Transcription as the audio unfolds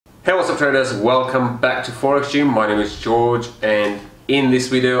Hey, what's up traders, welcome back to Forex Gym. My name is George, and in this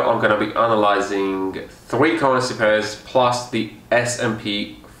video I'm going to be analyzing three currency pairs plus the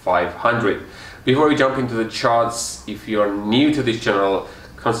S&P 500. Before we jump into the charts, if you're new to this channel,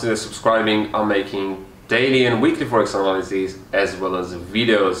 consider subscribing. I'm making daily and weekly Forex analyses as well as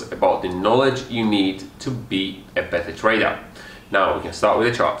videos about the knowledge you need to be a better trader. Now we can start with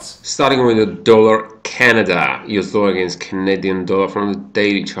the charts. Starting with the dollar Canada, US dollar against Canadian dollar from the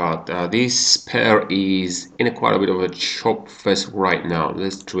daily chart. This pair is in quite a bit of a chop fest right now.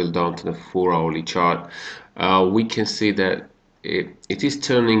 Let's drill down to the 4-hourly chart. We can see that it is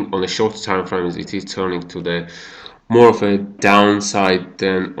turning on the shorter time frames. It is turning to the more of a downside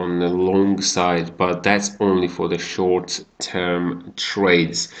than on the long side, but that's only for the short-term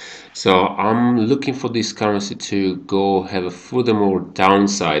trades. So I'm looking for this currency to go have a furthermore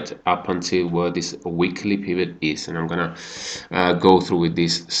downside up until where this weekly pivot is, and I'm gonna go through with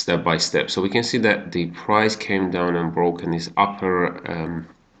this step by step. So we can see that the price came down and broken this upper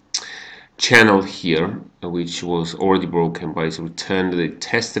channel here, which was already broken, but it's returned. It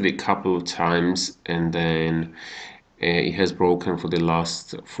tested it a couple of times, and then it has broken for the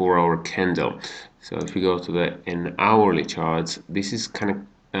last 4-hour candle. So if you go to the an hourly chart, this is kind of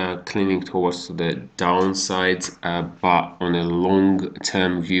cleaning towards the downside, but on a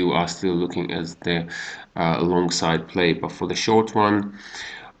long-term view are still looking as the long side play. But for the short one,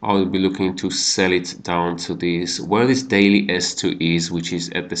 I'll be looking to sell it down to this where this daily S2 is, which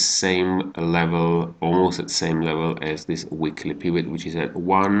is at the same level, almost at the same level as this weekly pivot, which is at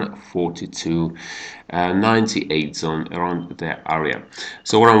 142.98 zone, around that area.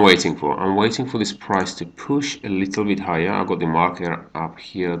 So what I'm waiting for, I'm waiting for this price to push a little bit higher. I got the marker up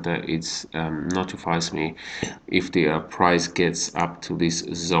here that it notifies me if the price gets up to this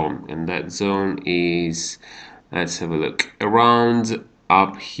zone, and that zone is, let's have a look, around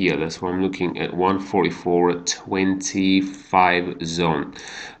up here. That's what I'm looking at, 144.25 zone.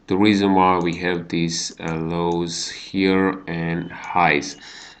 The reason why we have these lows here and highs,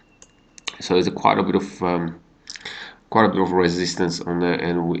 so there's quite a bit of resistance on there,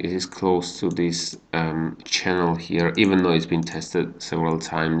 and it is close to this channel here, even though it's been tested several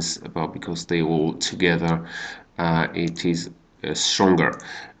times, but because they all together it is stronger.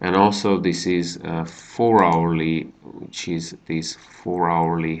 And also this is 4-hourly, which is this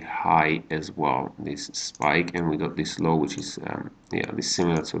 4-hourly high as well, this spike, and we got this low, which is this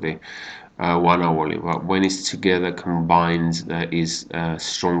similar to the 1-hourly, but when it's together combined, that is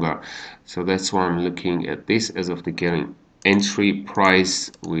stronger. So that's why I'm looking at this as of the getting entry price,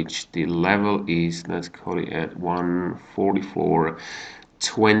 which the level is, let's call it at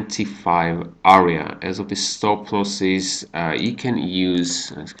 144.25 area. As of the stop losses, you can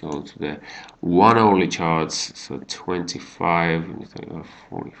use, let's go to the 1-hourly charts, so 25,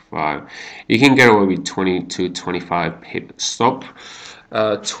 45, you can get away with 20 to 25 pip stop.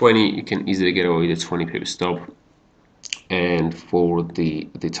 20, you can easily get away with a 20 pip stop, and for the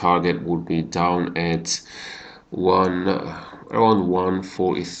target would be down at around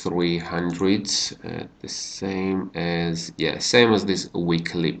 14300, the same as this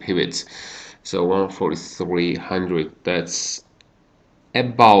weekly pivot. So 14300, that's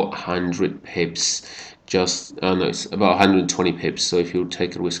about 100 pips, just no, it's about 120 pips. So if you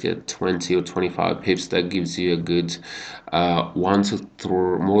take a risk at 20 or 25 pips, that gives you a good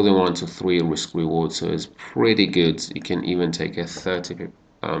more than 1 to 3 risk reward. So it's pretty good. You can even take a 30 pip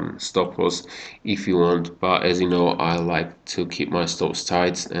stop loss if you want, but as you know, I like to keep my stops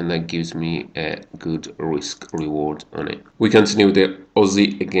tight, and that gives me a good risk reward on it. We continue with the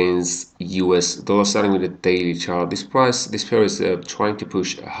Aussie against US dollar, starting with the daily chart. This pair is trying to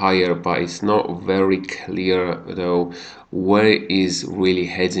push higher, but it's not very clear though where it is really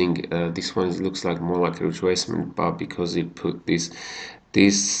heading. This one looks like more like a retracement, but because it put these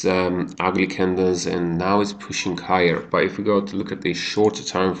ugly candles, and now it's pushing higher. But if we go to look at the shorter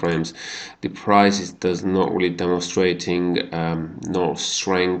time frames, the price does not really demonstrating no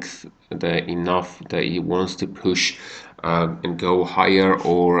strength enough that it wants to push and go higher,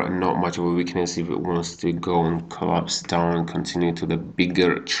 or not much of a weakness if it wants to go and collapse down and continue to the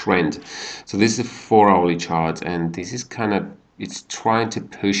bigger trend. So this is a 4-hourly chart, and this is kind of, it's trying to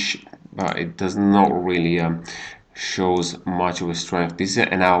push, but it does not really shows much of a strength. This is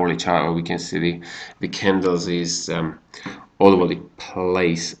an hourly chart where we can see the candles is all over the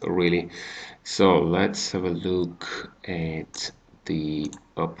place really. So let's have a look at the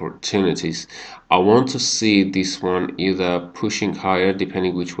opportunities. I want to see this one either pushing higher,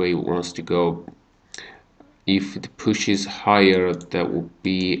 depending which way it wants to go. If it pushes higher, that will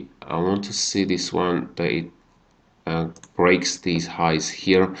be, I want to see this one that it breaks these highs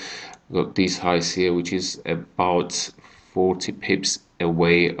here. We've got these highs here, which is about 40 pips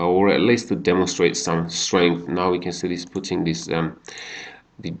away, or at least to demonstrate some strength. Now we can see this putting this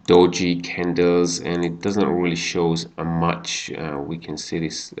the doji candles, and it doesn't really shows much. We can see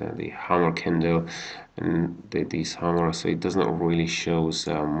this the hammer candle and this hammer, so it doesn't really shows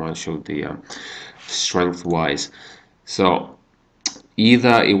much of the strength wise. So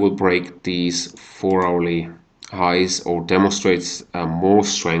either it will break these 4-hourly highs or demonstrates more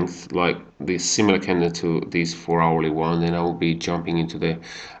strength, like this similar candle to this 4-hourly one. Then I will be jumping into the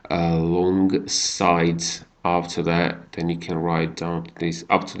long sides after that. Then you can write down this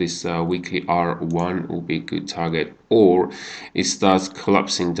up to this weekly R1 will be a good target, or it starts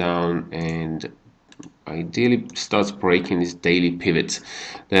collapsing down and ideally starts breaking this daily pivot.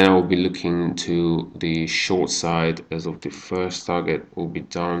 Then I will be looking to the short side as of the first target will be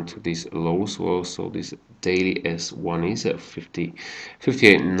down to this low as well. So this daily S1 is at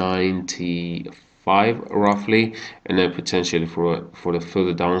 58.95 roughly, and then potentially for the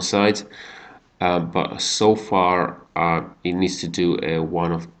further downside. But so far it needs to do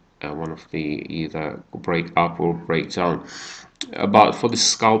one of the either break up or break down. But for the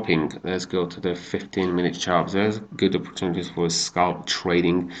scalping, let's go to the 15-minute chart. There's good opportunities for scalp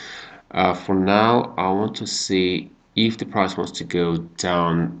trading. For now, I want to see if the price wants to go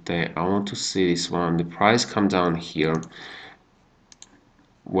down there. I want to see this one. The price come down here,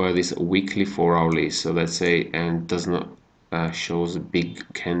 where this weekly 4-hourly. So let's say, and does not shows big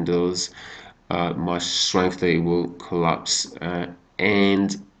candles, much strength, they will collapse.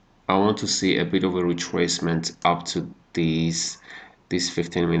 And I want to see a bit of a retracement up to this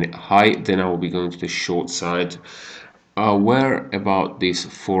 15-minute high. Then I will be going to the short side, where about this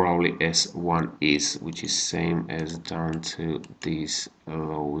 4-hourly S1 is, which is same as down to these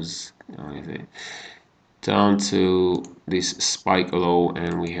lows, down to this spike low,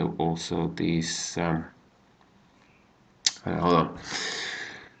 and we have also these hold on,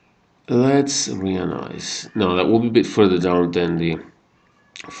 let's reanalyze. No, that will be a bit further down than the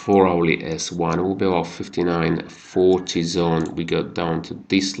 4-hourly S1. It will be about 59.40 zone. We got down to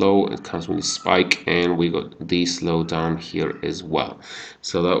this low, it comes with a spike, and we got this low down here as well.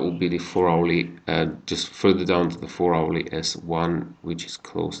 So that will be the 4-hourly, just further down to the 4-hourly S1, which is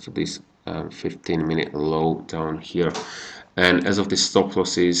close to this 15-minute low down here. And as of the stop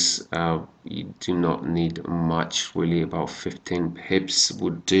losses, you do not need much, really, about 15 pips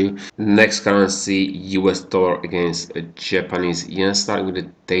would do. Next currency, US dollar against Japanese yen. Starting with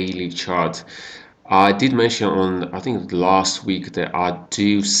the daily chart, I did mention on, I think last week, that I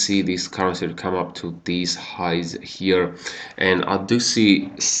do see this currency to come up to these highs here, and I do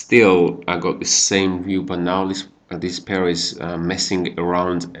see still I got the same view, but now this pair is messing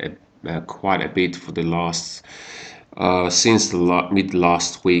around quite a bit for the last since the mid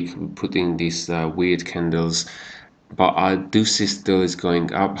last week, putting these weird candles. But I do see still is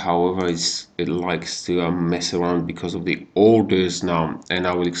going up. However, it likes to mess around because of the orders now, and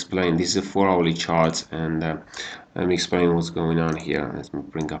I will explain. This is a 4-hourly chart, and let me explain what's going on here. Let me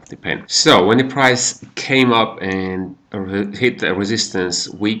bring up the pen. So when the price came up and hit the resistance,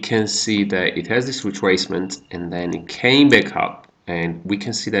 we can see that it has this retracement, and then it came back up, and we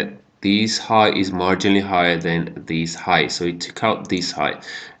can see that this high is marginally higher than this high, so it took out this high.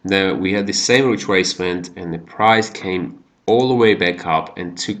 Now we had the same retracement, and the price came all the way back up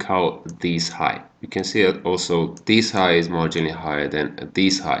and took out this high. You can see that also this high is marginally higher than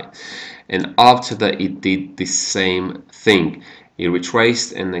this high, and after that it did the same thing. It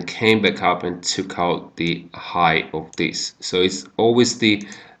retraced and then came back up and took out the high of this. So it's always the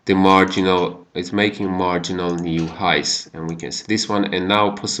marginal, it's making marginal new highs, and we can see this one, and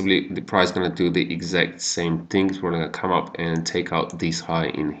now possibly the price is going to do the exact same things. We're going to come up and take out this high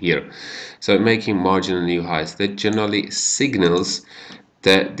in here, so making marginal new highs. That generally signals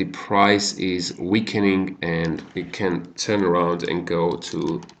that the price is weakening and it can turn around and go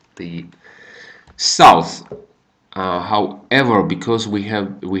to the south. However, because we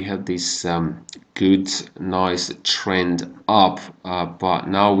have this good nice trend up, but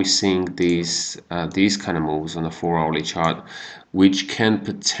now we're seeing these kind of moves on the 4-hourly chart, which can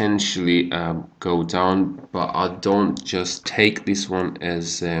potentially go down. But I don't just take this one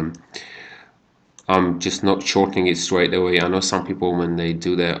as I'm just not shorting it straight away. I know some people, when they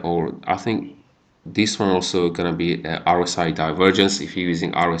do that, or I think this one also gonna be RSI divergence. If you're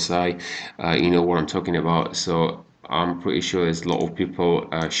using RSI, you know what I'm talking about. So I'm pretty sure there's a lot of people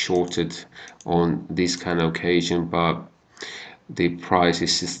shorted on this kind of occasion, but the price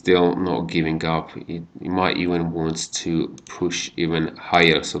is still not giving up. It might even want to push even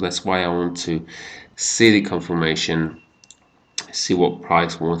higher. So that's why I want to see the confirmation, see what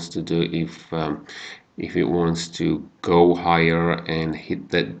price wants to do, if it wants to go higher and hit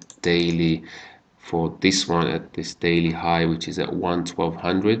that daily for this one at this daily high, which is at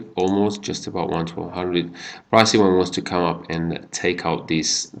 1200, almost just about 1200. Price even wants to come up and take out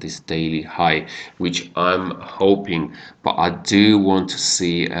this daily high, which I'm hoping, but I do want to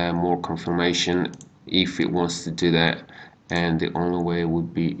see more confirmation if it wants to do that. And the only way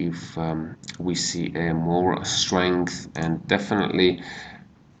would be if we see a more strength and definitely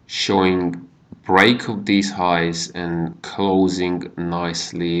showing break of these highs and closing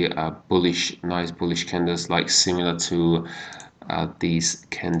nicely nice bullish candles, like similar to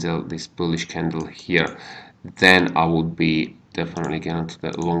this bullish candle here. Then I would be definitely getting to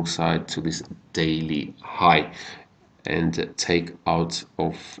the long side to this daily high and take out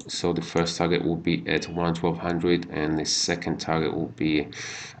of. So the first target will be at 1200 and the second target will be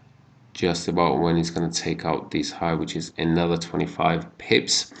just about when it's going to take out this high, which is another 25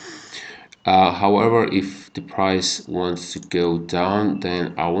 pips. However, if the price wants to go down,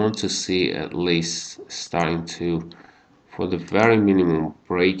 then I want to see at least starting to, for the very minimum,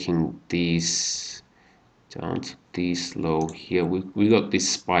 breaking these down to this low here. We got this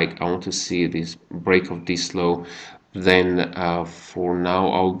spike. I want to see this break of this low. Then for now,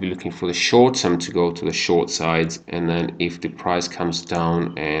 I'll be looking for the short term to go to the short side, and then if the price comes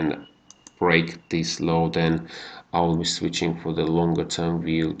down and break this low, then I'll be switching for the longer term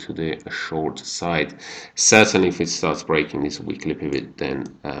view to the short side. Certainly if it starts breaking this weekly pivot, then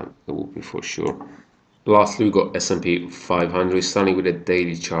it will be for sure. Lastly, we got S&P 500. Starting with a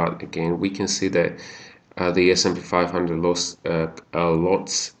daily chart again, we can see that the S&P 500 lost a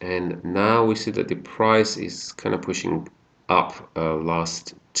lot, and now we see that the price is kind of pushing up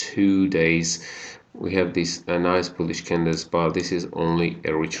last 2 days. We have these nice bullish candles, but this is only a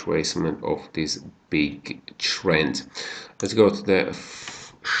retracement of this big trend. Let's go to the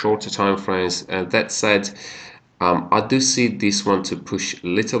shorter time frames. That said, I do see this one to push a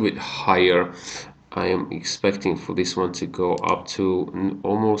little bit higher. I am expecting for this one to go up to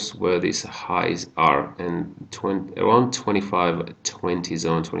almost where these highs are, and around 25-20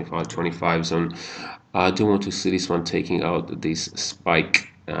 zone, 25-25 zone. I do want to see this one taking out this spike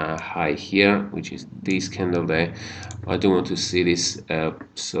high here, which is this candle there. I do want to see this,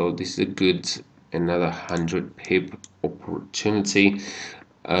 so this is a good another 100 pip opportunity.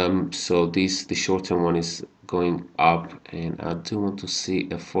 So the short-term one is going up, and I do want to see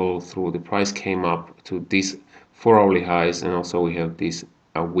a follow through. The price came up to these 4-hourly highs, and also we have this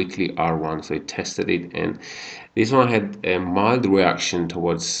weekly R1, so it tested it, and this one had a mild reaction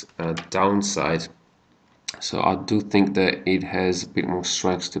towards downside. So I do think that it has a bit more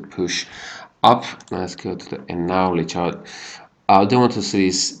strength to push up. Let's go to the hourly chart. I do want to see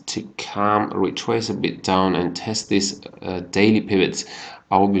this to retrace a bit down and test this daily pivot.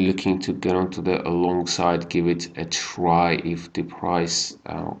 I will be looking to get onto the long side, give it a try if the price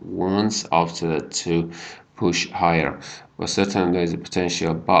wants after that to push higher. But certainly there is a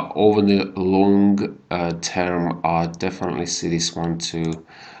potential, but over the long term, I definitely see this one to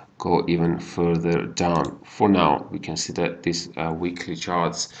go even further down. For now, we can see that these weekly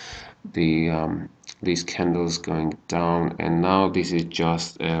charts, these candles going down, and now this is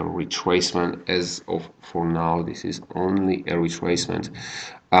just a retracement. As of for now, this is only a retracement.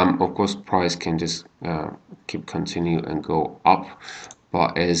 Of course, price can just keep continue and go up,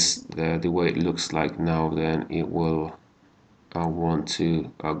 but as the way it looks like now, then it will want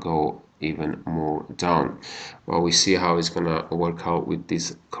to go even more down. Well, we see how it's gonna work out with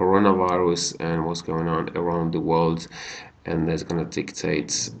this coronavirus and what's going on around the world, and that's gonna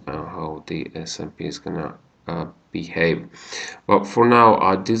dictate how the S&P is gonna behave. But for now,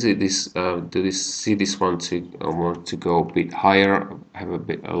 I do see this one to want to go a bit higher, have a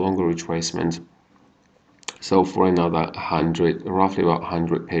longer retracement. So for another 100, roughly about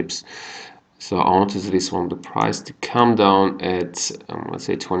 100 pips. So I wanted this one, the price to come down at let's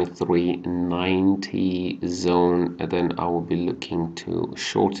say 23.90 zone, and then I will be looking to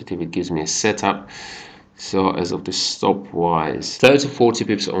short it if it gives me a setup. So as of the stop wise, 30 to 40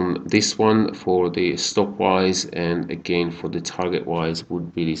 pips on this one for the stop wise, and again for the target wise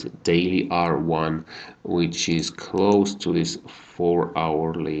would be this daily R1, which is close to this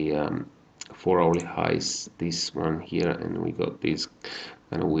 4-hourly highs, this one here, and we got this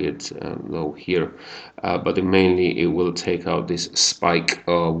kind of weird low here, but mainly it will take out this spike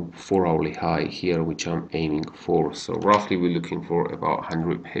of 4-hourly high here, which I'm aiming for. So roughly we're looking for about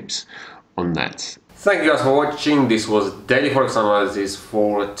 100 pips on that. Thank you guys for watching. This was Daily Forex Analysis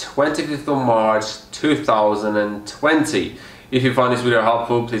for 25th of March 2020. If you found this video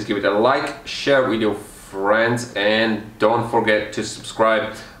helpful, please give it a like, share it with your friends, and don't forget to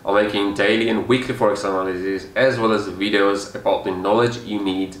subscribe. I'm making daily and weekly Forex analysis as well as videos about the knowledge you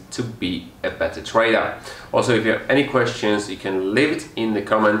need to be a better trader. Also, if you have any questions, you can leave it in the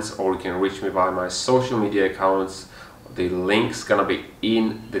comments or you can reach me via my social media accounts. The link's gonna be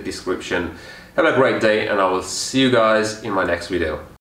in the description. Have a great day and I will see you guys in my next video.